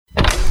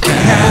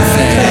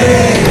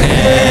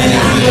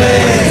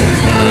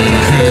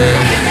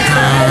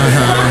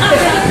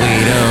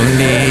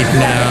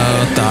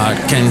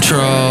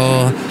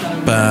control.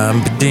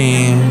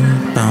 Bum-ba-ding,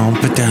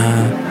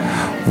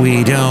 bum-ba-da.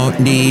 We don't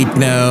need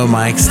no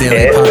Mike's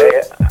Daily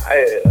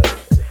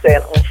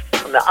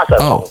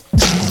Oh.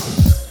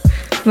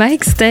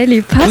 Mike's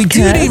Daily Podcast. We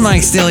do need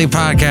Mike's Daily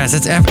Podcast.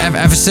 It's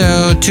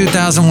episode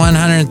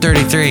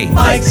 2133.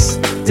 Mike's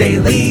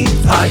Daily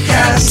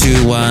Podcast.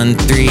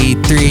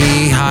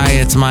 2133. Hi,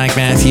 it's Mike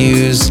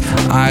Matthews.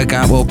 I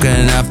got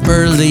woken up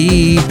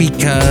early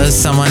because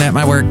someone at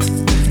my work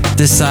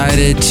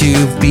decided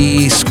to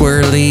be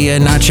squirrely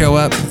and not show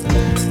up.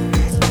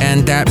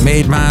 And that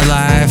made my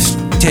life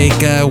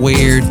take a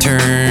weird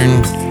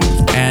turn.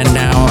 And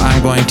now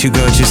I'm going to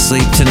go to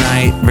sleep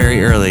tonight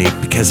very early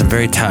because I'm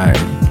very tired.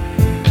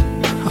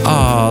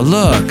 Oh,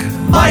 look.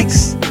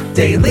 Mike's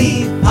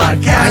Daily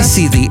Podcast. I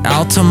see the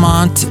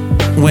Altamont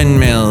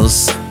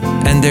windmills,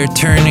 and they're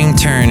turning.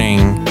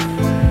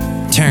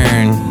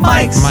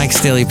 Mike's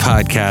Daily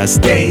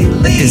Podcast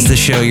Daily is the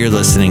show you're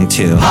listening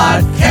to.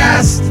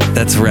 Podcast.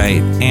 That's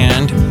right.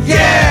 And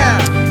yeah.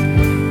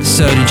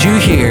 So did you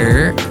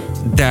hear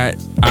that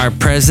our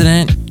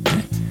president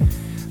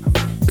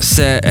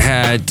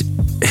had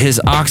his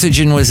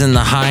oxygen was in the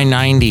high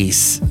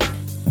 90s?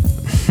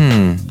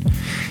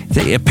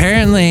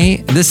 Apparently,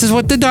 this is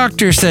what the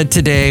doctor said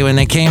today when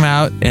they came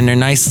out in their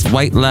nice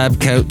white lab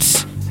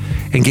coats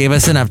and gave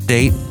us an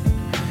update.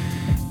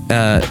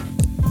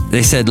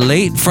 They said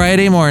late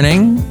Friday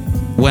morning,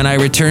 when I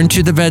returned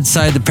to the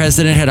bedside, the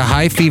president had a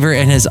high fever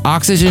and his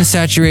oxygen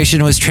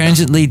saturation was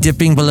transiently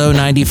dipping below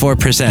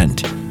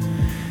 94%.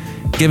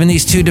 Given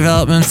these two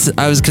developments,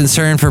 I was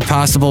concerned for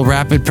possible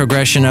rapid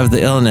progression of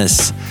the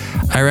illness.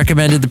 I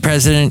recommended the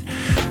president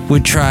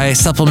would try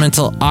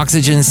supplemental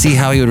oxygen, see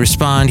how he would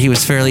respond. He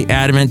was fairly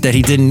adamant that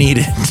he didn't need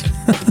it.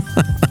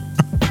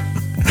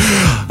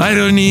 I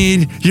don't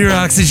need your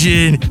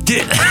oxygen.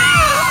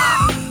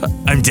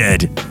 I'm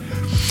dead.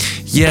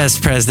 Yes,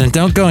 President,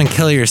 don't go and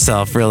kill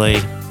yourself,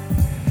 really.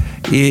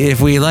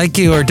 If we like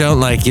you or don't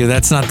like you,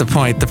 that's not the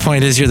point. The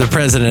point is you're the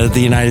president of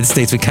the United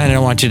States. We kind of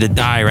don't want you to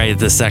die right at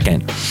this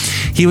second.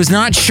 He was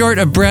not short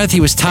of breath.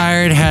 He was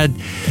tired, had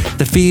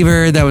the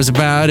fever. That was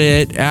about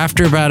it.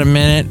 After about a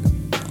minute,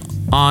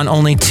 on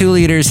only 2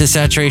 liters, his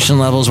saturation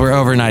levels were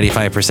over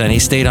 95%. He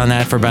stayed on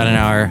that for about an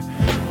hour.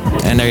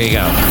 And there you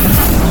go.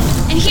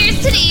 And here's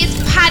today's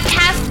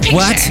podcast picture.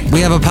 What?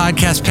 We have a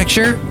podcast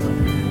picture?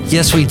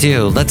 Yes, we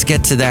do. Let's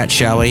get to that,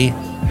 shall we?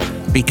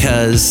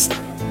 Because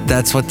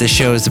that's what this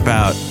show is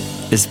about,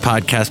 is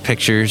podcast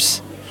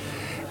pictures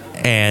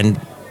and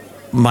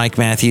Mike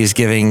Matthews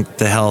giving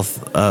the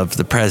health of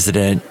the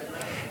president.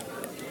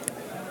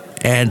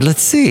 And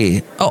let's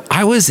see. Oh,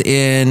 I was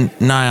in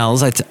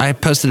Niles. I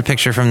posted a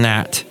picture from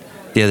that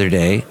the other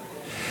day,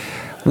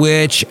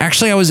 which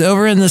actually I was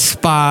over in the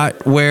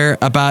spot where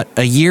about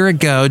a year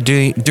ago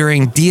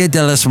during Dia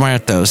de los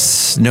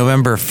Muertos,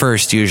 November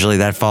 1st, usually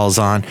that falls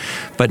on,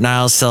 but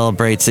Niles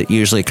celebrates it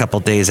usually a couple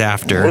days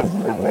after.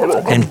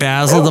 And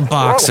Basil the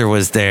boxer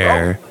was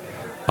there.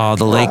 Oh,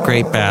 the late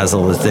great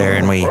Basil was there,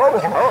 and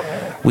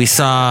we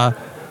saw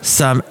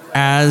some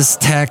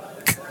Aztec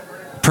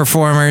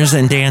performers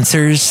and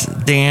dancers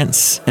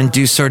dance and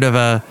do sort of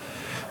a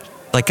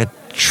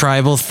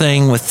tribal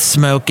thing with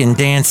smoke and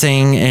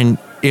dancing, and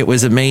it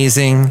was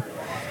amazing.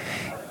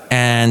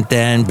 And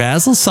then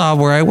Basil saw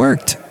where I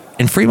worked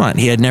in Fremont.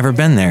 He had never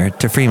been there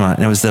to Fremont,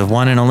 and it was the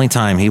one and only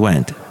time he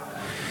went.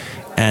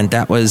 And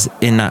that was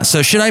in Niles.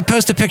 So should I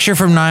post a picture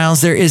from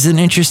Niles? There is an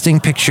interesting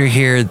picture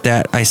here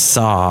that I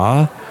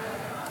saw.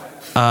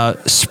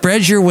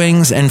 Spread your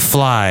wings and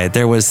fly.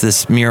 There was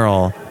this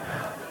mural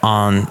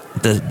on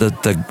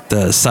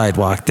the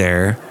sidewalk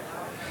there.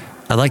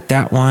 I like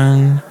that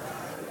one.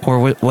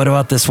 Or what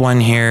about this one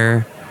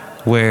here,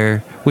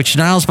 which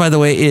Niles, by the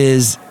way,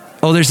 is.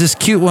 Oh, there's this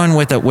cute one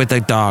with a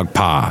dog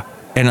paw,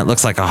 and it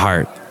looks like a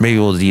heart. Maybe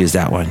we'll use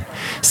that one.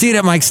 See it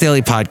at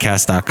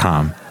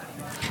mikesdailypodcast.com.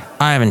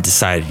 I haven't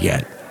decided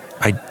yet.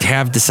 I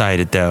have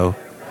decided, though,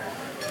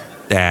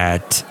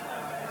 that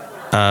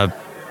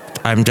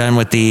I'm done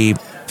with the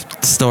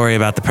story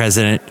about the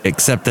president,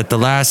 except that the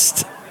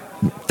last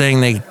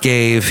thing they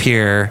gave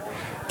here,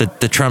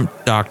 the Trump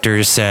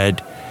doctors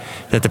said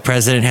that the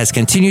president has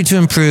continued to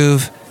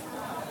improve.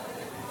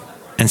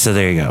 And so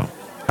there you go.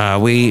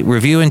 We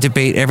review and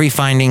debate every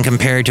finding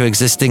compared to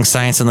existing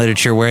science and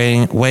literature,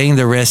 weighing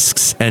the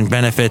risks and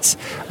benefits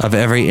of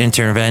every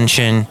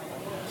intervention,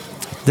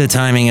 the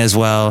timing as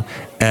well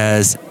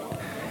as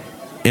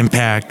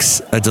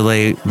impacts a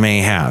delay may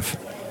have.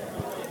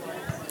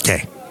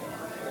 Okay.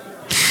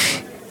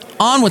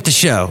 On with the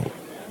show.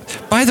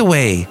 By the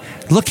way,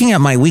 looking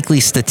at my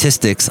weekly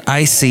statistics,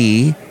 I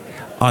see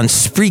on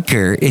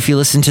Spreaker, if you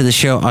listen to the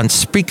show on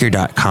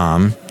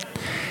Spreaker.com,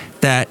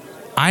 that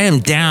I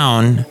am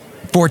down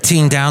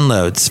 14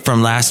 downloads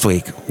from last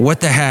week. What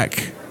the heck?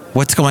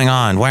 What's going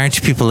on? Why aren't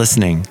you people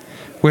listening?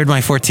 Where'd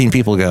my 14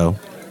 people go?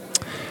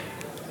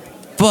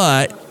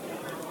 But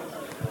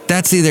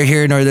that's neither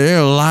here nor there. There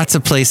are lots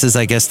of places,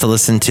 I guess, to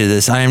listen to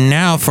this. I am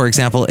now, for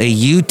example, a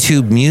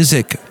YouTube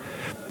Music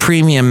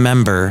premium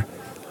member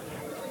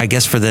I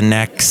guess for the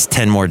next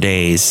 10 more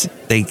days.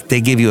 They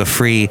give you a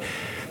free.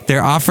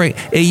 They're offering.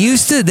 They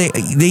used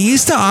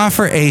to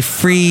offer a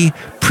free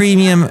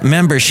premium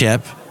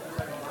membership,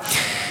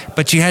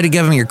 but you had to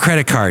give them your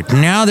credit card.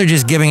 Now they're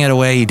just giving it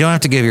away. You don't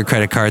have to give your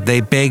credit card.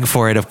 They beg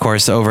for it, of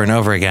course, over and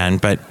over again.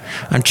 But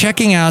I'm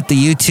checking out the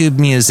YouTube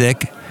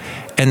Music,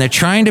 and they're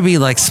trying to be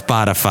like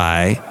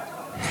Spotify.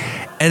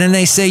 And then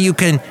they say you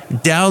can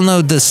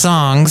download the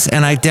songs,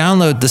 and I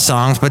download the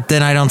songs, but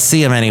then I don't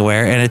see them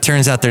anywhere. And it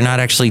turns out they're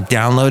not actually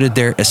downloaded.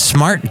 They're a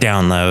smart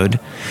download,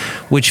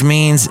 which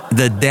means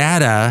the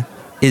data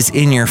is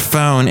in your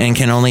phone and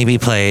can only be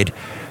played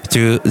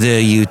through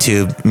the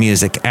YouTube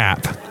Music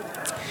app.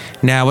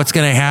 Now, what's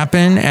going to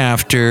happen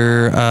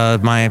after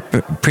my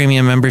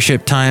premium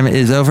membership time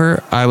is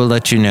over? I will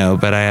let you know,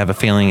 but I have a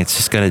feeling it's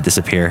just going to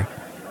disappear.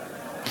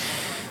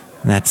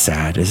 That's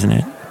sad, isn't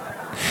it?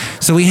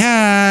 So we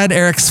had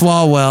Eric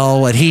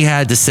Swalwell, what he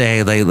had to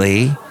say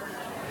lately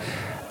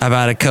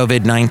about a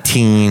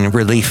COVID-19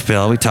 relief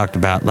bill we talked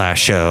about last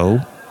show.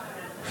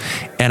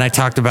 And I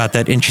talked about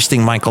that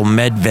interesting Michael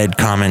Medved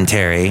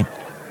commentary.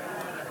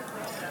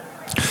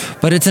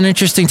 But it's an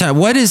interesting time.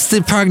 What is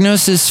the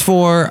prognosis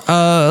for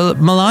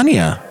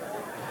Melania?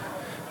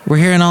 We're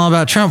hearing all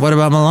about Trump. What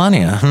about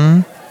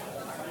Melania?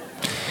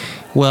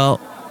 Well,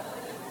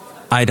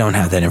 I don't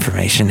have that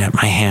information at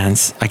my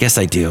hands. I guess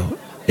I do.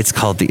 It's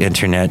called the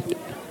internet.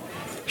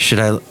 Should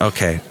I?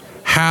 Okay.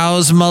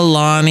 How's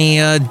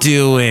Melania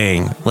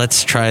doing?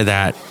 Let's try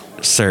that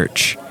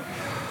search.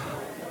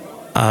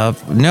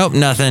 Nope,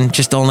 nothing.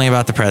 Just only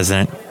about the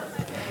president.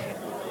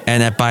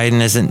 And that Biden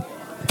isn't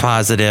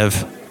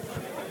positive.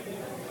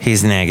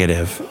 He's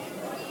negative.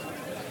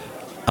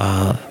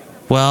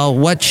 Well,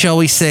 what shall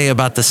we say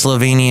about the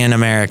Slovenian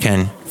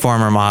American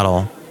former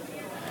model?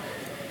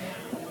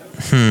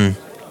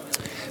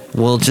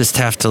 We'll just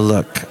have to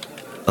look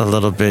a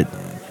little bit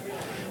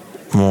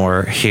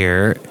more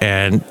here,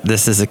 and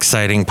this is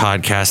exciting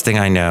podcasting,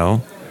 I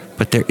know,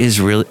 but there is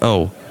really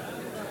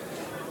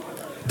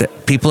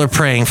people are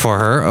praying for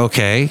her.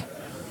 Okay,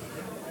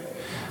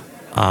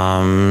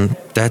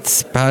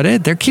 that's about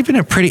it. They're keeping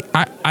it pretty.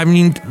 I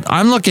mean,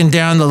 I'm looking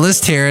down the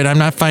list here, and I'm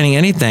not finding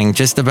anything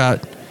just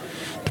about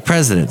the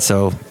president.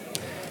 So,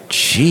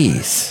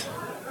 jeez,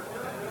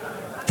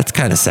 that's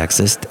kind of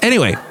sexist.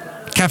 Anyway,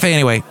 Cafe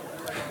Anyway.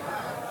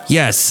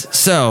 Yes.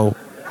 So.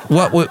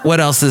 What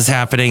else is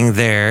happening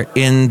there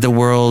in the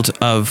world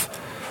of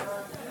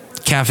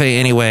Cafe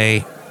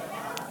Anyway?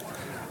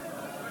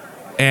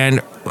 And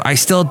I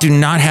still do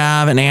not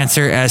have an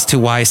answer as to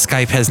why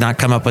Skype has not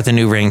come up with a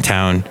new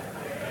ringtone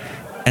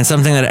and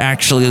something that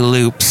actually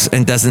loops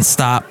and doesn't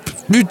stop.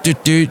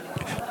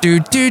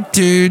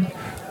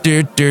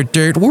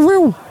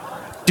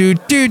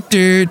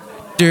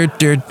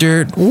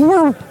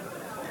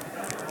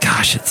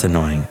 Gosh, it's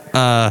annoying.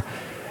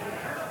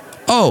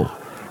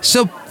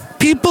 So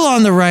people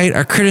on the right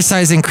are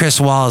criticizing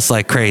Chris Wallace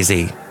like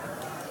crazy.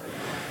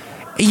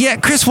 Yeah,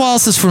 Chris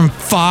Wallace is from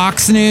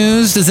Fox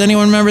News. Does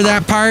anyone remember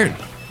that part?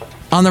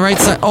 On the right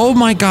side. Oh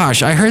my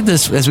gosh, I heard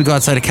this as we go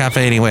outside a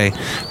Cafe Anyway.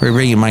 We're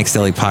bringing Mike's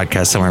Daily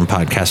Podcast somewhere in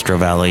Podcastro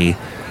Valley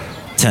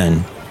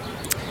 10.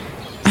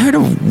 I heard a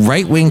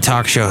right-wing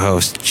talk show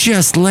host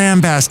just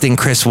lambasting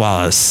Chris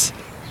Wallace.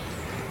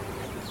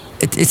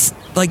 It's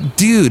like,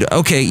 dude,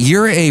 okay,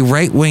 you're a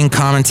right-wing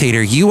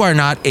commentator. You are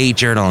not a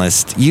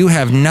journalist. You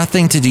have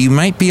nothing to do. You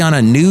might be on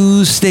a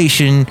news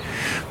station,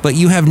 but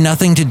you have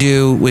nothing to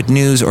do with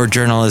news or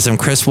journalism.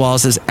 Chris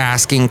Wallace is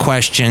asking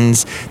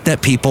questions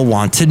that people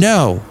want to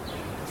know.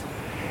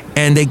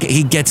 And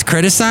he gets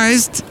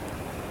criticized,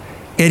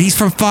 and he's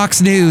from Fox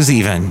News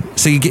even.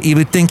 So you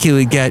would think he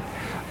would get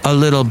a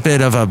little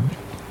bit of a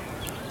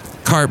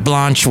carte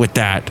blanche with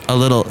that, a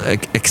little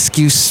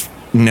excuse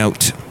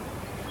note.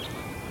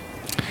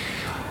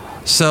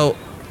 So,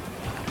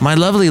 my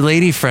lovely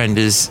lady friend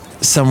is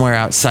somewhere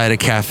outside a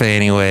Cafe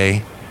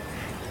Anyway.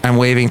 I'm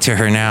waving to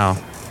her now.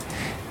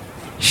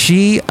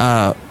 She,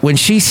 when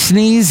she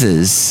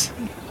sneezes,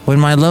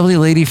 when my lovely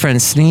lady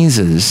friend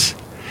sneezes,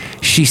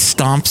 she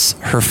stomps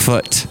her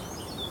foot.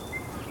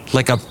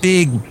 Like a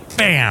big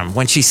bam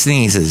when she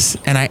sneezes.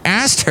 And I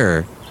asked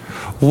her,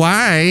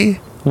 why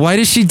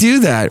does she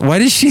do that? Why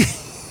does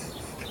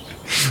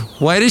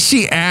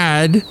she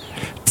add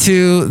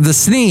to the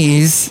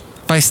sneeze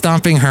by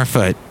stomping her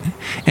foot?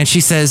 And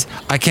she says,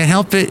 I can't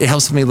help it. It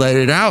helps me let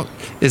it out.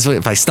 Is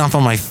if I stomp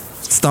my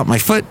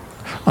foot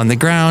on the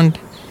ground.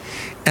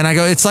 And I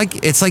go, it's like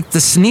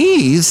the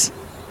sneeze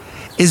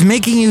is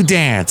making you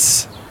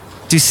dance.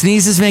 Do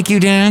sneezes make you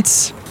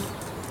dance?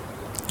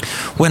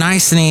 When I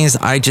sneeze,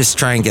 I just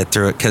try and get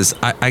through it because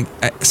I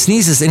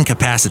sneezes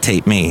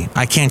incapacitate me.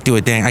 I can't do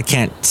a dance. I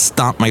can't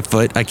stomp my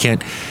foot. I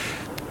can't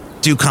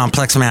do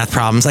complex math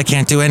problems. I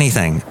can't do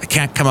anything. I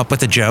can't come up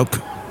with a joke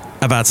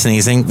about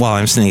sneezing while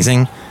I'm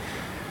sneezing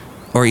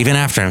or even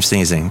after I'm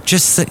sneezing.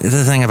 Just the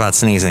thing about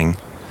sneezing.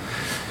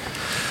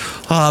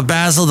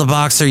 Basil the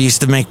boxer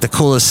used to make the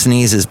coolest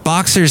sneezes.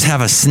 Boxers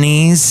have a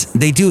sneeze.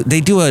 They do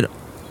it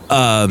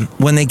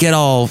when they get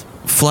all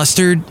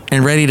flustered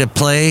and ready to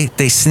play,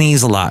 they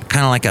sneeze a lot,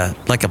 kind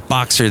of like a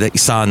boxer that you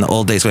saw in the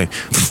old days, going,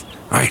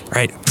 all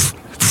right,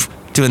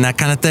 doing that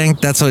kind of thing.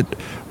 That's what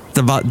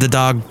the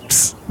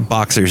dog's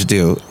boxers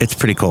do. It's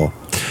pretty cool.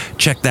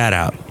 Check that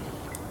out.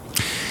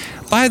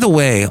 By the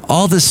way,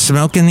 all this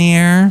smoke in the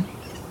air,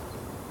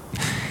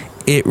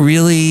 it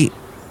really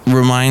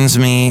reminds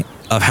me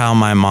of how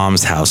my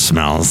mom's house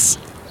smells.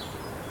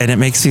 And it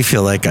makes me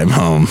feel like I'm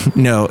home.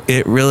 No,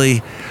 it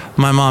really,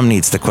 my mom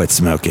needs to quit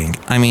smoking.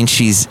 I mean,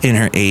 she's in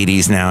her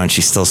 80s now and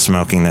she's still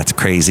smoking. That's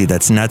crazy.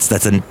 That's nuts.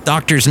 That's a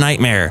doctor's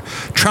nightmare.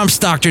 Trump's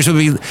doctors would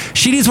be,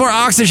 she needs more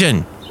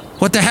oxygen.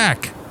 What the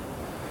heck?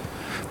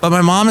 But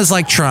my mom is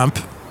like Trump,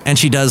 and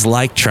she does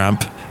like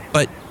Trump,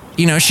 but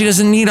you know, she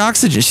doesn't need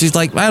oxygen. She's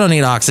like, I don't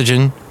need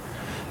oxygen.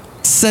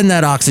 Send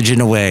that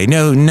oxygen away.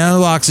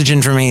 No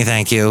oxygen for me,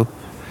 thank you.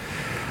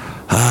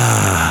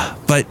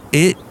 But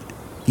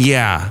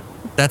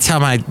that's how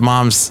my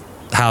mom's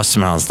house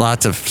smells.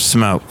 Lots of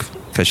smoke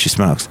because she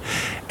smokes.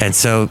 And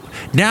so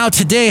now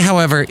today,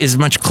 however, is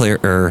much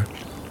clearer.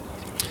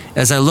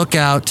 As I look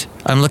out,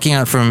 I'm looking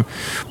out from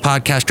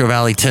Podcastro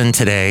Valley 10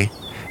 today,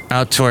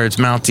 out towards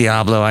Mount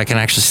Diablo. I can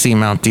actually see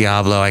Mount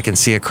Diablo. I can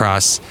see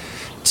across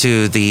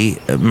to the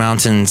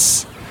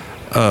mountains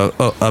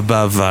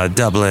above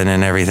Dublin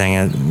and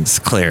everything. It's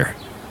clear.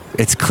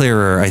 It's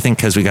clearer, I think,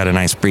 because we got a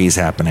nice breeze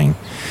happening.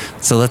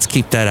 So let's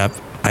keep that up.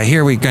 I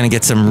hear we're going to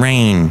get some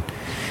rain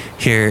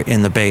here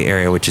in the Bay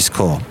Area, which is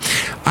cool.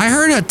 I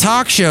heard a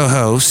talk show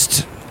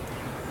host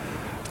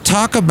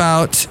talk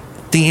about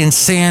the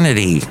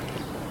insanity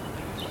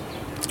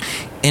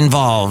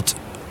involved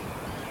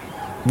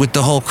with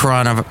the whole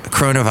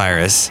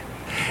coronavirus,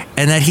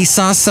 and that he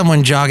saw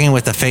someone jogging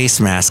with a face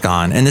mask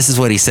on. And this is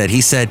what he said.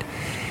 He said,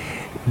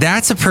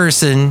 that's a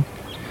person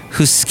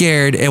who's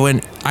scared. And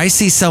when I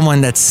see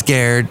someone that's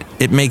scared,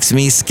 it makes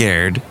me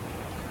scared.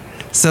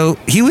 So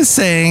he was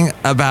saying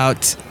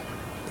about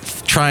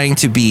trying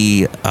to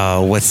be,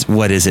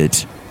 what is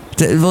it?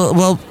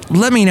 Well,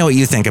 let me know what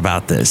you think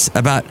about this.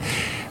 About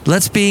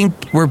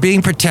we're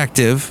being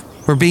protective.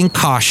 We're being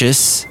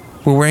cautious.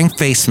 We're wearing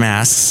face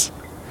masks.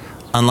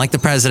 Unlike the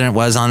president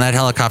was on that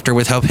helicopter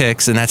with Hope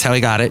Hicks, and that's how he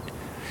got it.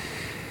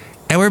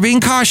 And we're being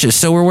cautious,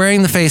 so we're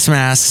wearing the face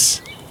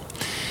masks.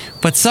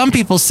 But some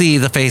people see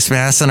the face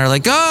masks and are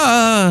like,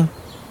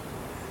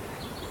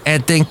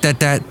 and think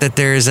that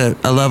there's a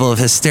level of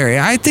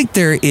hysteria. I think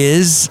there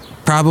is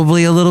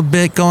probably a little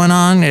bit going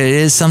on. It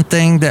is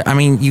something that, I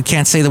mean, you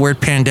can't say the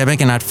word pandemic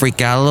and not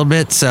freak out a little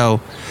bit.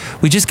 So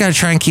we just got to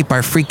try and keep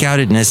our freak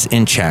outedness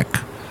in check.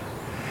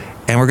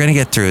 And we're going to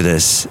get through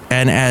this.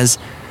 And as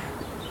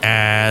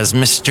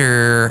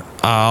Mr.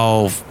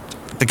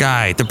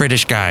 The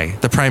British guy,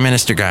 the Prime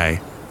Minister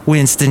guy,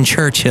 Winston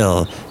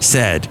Churchill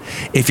said,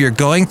 if you're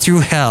going through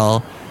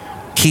hell,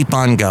 keep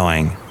on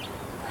going.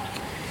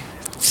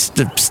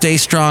 Stay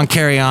strong,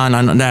 carry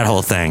on that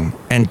whole thing.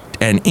 And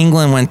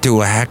England went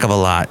through a heck of a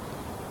lot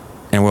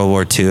in World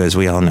War II, as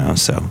we all know.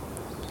 So,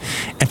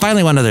 and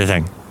finally, one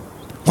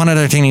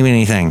other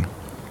teeny thing.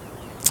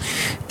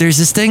 There's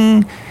this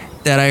thing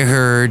that I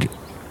heard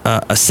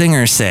a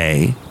singer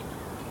say.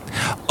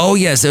 Oh,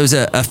 yes, it was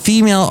a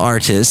female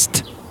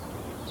artist.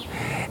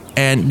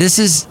 And this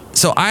is,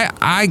 so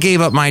I gave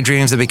up my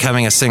dreams of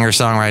becoming a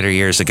singer-songwriter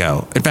years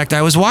ago. In fact,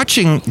 I was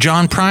watching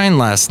John Prine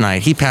last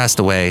night. He passed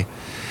away.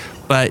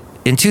 But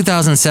in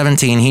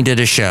 2017, he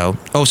did a show.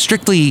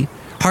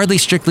 Hardly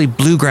Strictly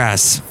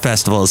Bluegrass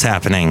Festival is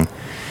happening.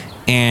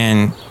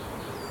 And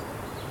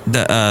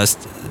I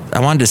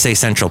wanted to say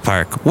Central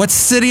Park. What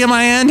city am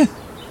I in?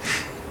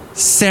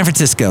 San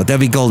Francisco.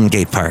 That'd be Golden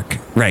Gate Park.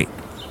 Right.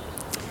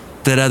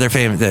 That other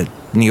famous, that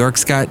New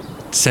York's got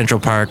Central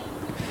Park.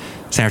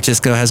 San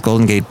Francisco has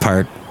Golden Gate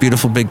Park.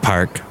 Beautiful big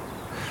park.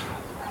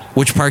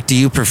 Which park do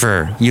you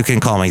prefer? You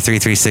can call me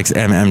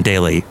 336MM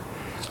Daily.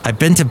 I've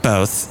been to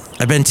both.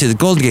 I've been to the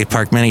Golden Gate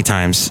Park many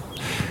times.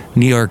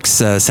 New York's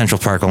Central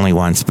Park only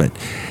once. But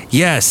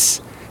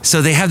yes,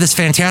 so they have this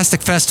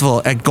fantastic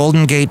festival at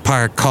Golden Gate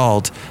Park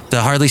called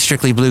the Hardly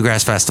Strictly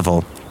Bluegrass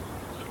Festival.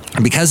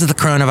 And because of the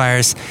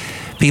coronavirus,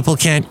 people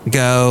can't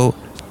go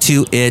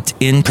to it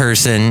in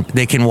person.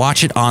 They can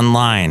watch it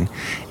online.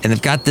 And they've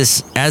got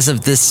this, as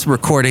of this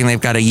recording, they've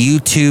got a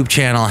YouTube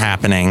channel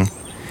happening.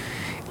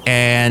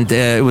 And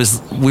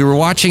we were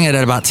watching it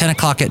at about 10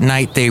 o'clock at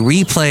night. They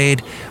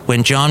replayed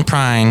when John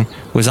Prine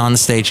was on the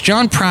stage.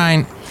 John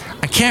Prine,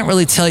 I can't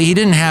really tell you, he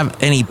didn't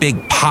have any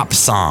big pop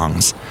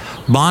songs.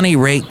 Bonnie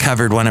Raitt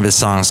covered one of his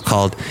songs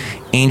called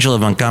Angel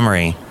of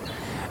Montgomery.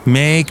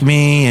 Make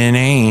me an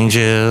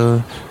angel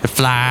that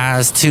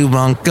flies to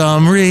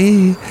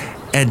Montgomery.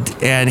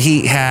 And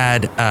he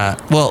had,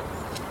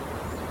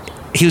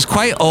 he was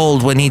quite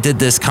old when he did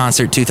this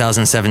concert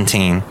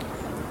 2017.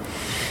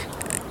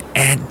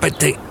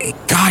 But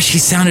he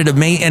sounded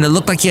amazing, and it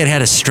looked like he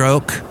had a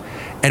stroke,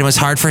 and it was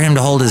hard for him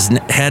to hold his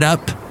head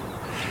up.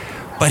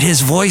 But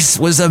his voice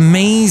was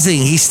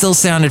amazing. He still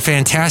sounded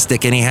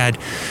fantastic, and he had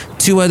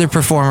two other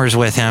performers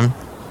with him.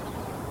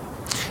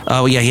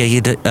 Oh yeah,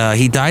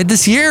 he died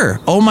this year.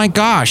 Oh my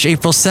gosh,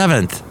 April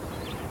 7th.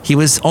 He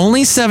was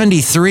only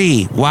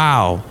 73.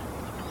 Wow.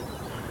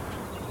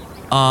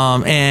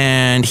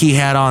 And he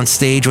had on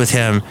stage with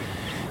him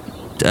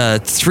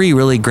 3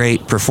 really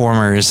great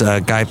performers.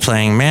 A guy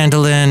playing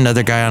mandolin,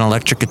 another guy on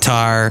electric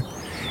guitar,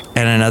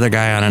 and another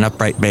guy on an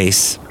upright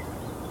bass.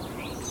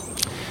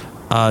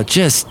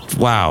 Just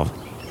wow.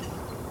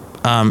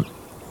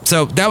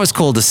 So that was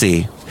cool to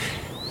see.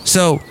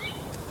 So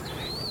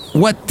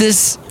what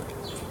this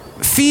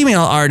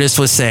female artist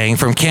was saying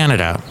from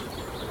Canada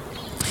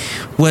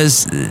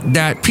was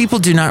that people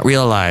do not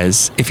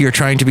realize if you're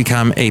trying to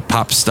become a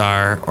pop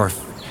star or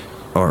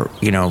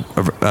you know,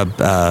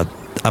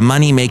 a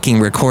money-making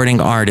recording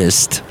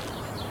artist,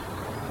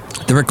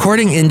 the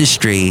recording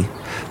industry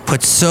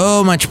puts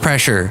so much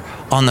pressure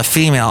on the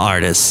female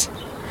artists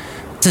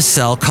to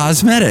sell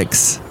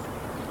cosmetics.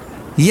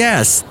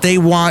 Yes, they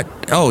want,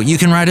 oh, you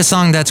can write a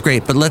song, that's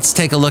great, but let's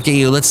take a look at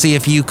you. Let's see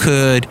if you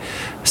could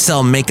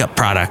sell makeup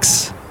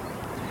products.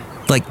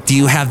 Like, do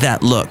you have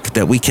that look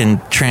that we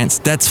can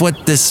that's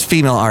what this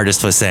female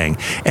artist was saying.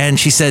 And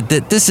she said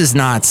that this is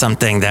not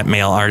something that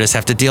male artists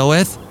have to deal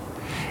with.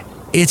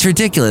 It's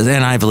ridiculous.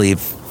 And I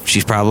believe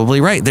she's probably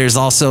right. There's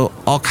also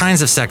all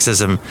kinds of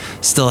sexism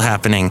still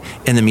happening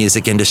in the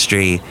music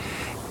industry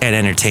and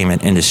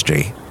entertainment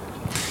industry.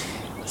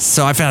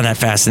 So I found that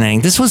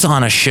fascinating. This was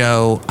on a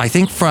show, I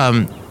think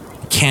from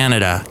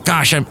Canada.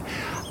 Gosh,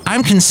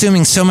 I'm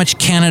consuming so much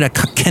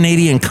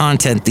Canadian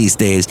content these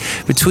days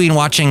between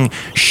watching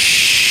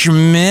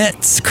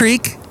Schitt's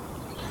Creek.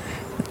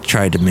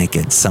 Tried to make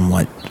it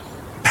somewhat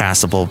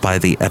passable by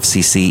the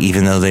FCC,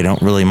 even though they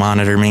don't really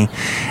monitor me.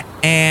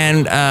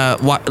 And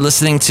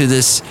listening to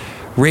this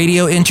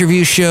radio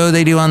interview show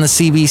they do on the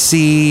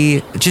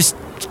CBC. Just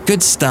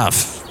good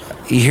stuff.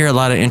 You hear a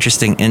lot of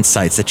interesting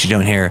insights that you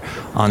don't hear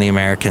on the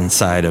American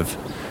side of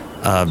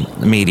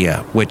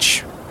media,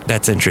 which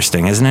that's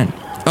interesting, isn't it?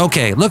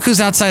 Okay, look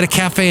who's outside a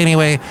cafe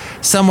anyway,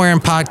 somewhere in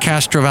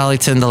Podcastro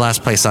Valleyton, the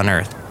last place on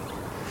earth.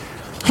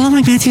 Hello,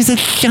 Mike Matthews, a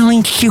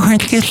selling Shoehorn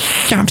gift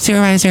shop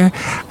supervisor.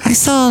 I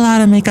sell a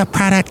lot of makeup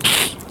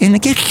products in the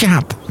gift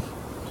shop.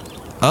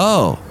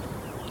 Oh,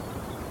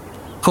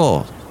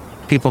 cool.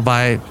 People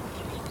buy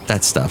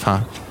that stuff,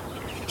 huh?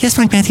 Yes,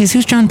 Mike Matthews,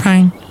 who's John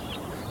Prine?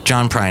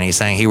 John Prine, he's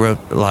saying he wrote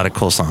a lot of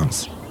cool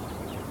songs.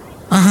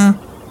 Uh-huh.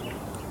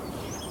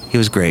 He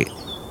was great.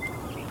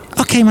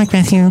 Okay, Mike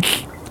Matthews.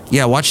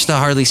 Yeah, watch the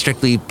Harley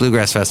Strictly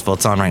Bluegrass Festival.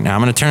 It's on right now.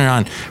 I'm going to turn it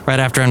on right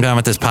after I'm done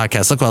with this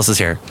podcast. Look who else is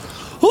here.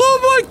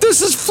 Oh, Mike,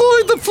 this is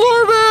Floyd the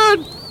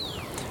Floorman.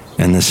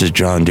 And this is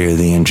John Deere,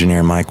 the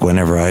engineer. Mike,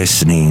 whenever I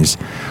sneeze,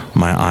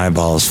 my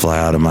eyeballs fly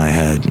out of my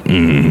head.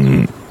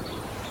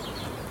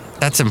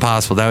 That's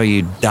impossible. That way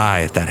you'd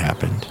die if that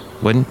happened.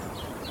 Wouldn't?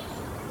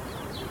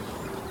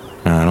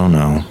 I don't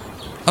know.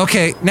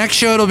 Okay, next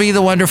show it'll be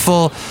the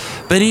wonderful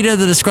Benita,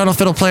 the disgruntled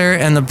fiddle player,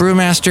 and the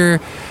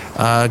brewmaster.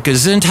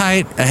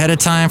 Gesundheit ahead of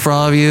time for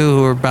all of you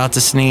who are about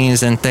to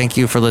sneeze, and thank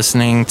you for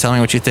listening. Tell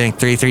me what you think.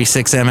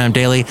 336mm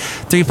daily.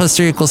 3 +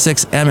 3 =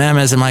 6. MM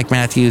as in Mike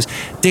Matthews.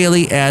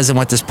 Daily as in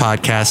what this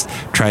podcast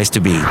tries to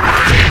be.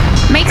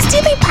 Mike's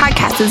Daily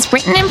Podcast is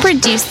written and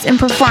produced and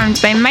performed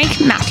by Mike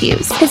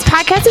Matthews. His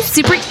podcast is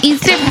super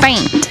easy to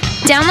find.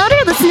 Download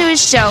or listen to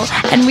his show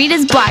and read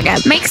his blog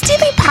at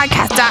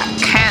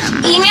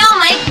mikesdailypodcast.com. Email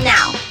Mike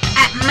now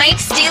at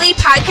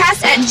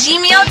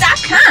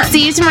mikesdailypodcast@gmail.com.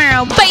 See you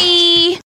tomorrow. Bye.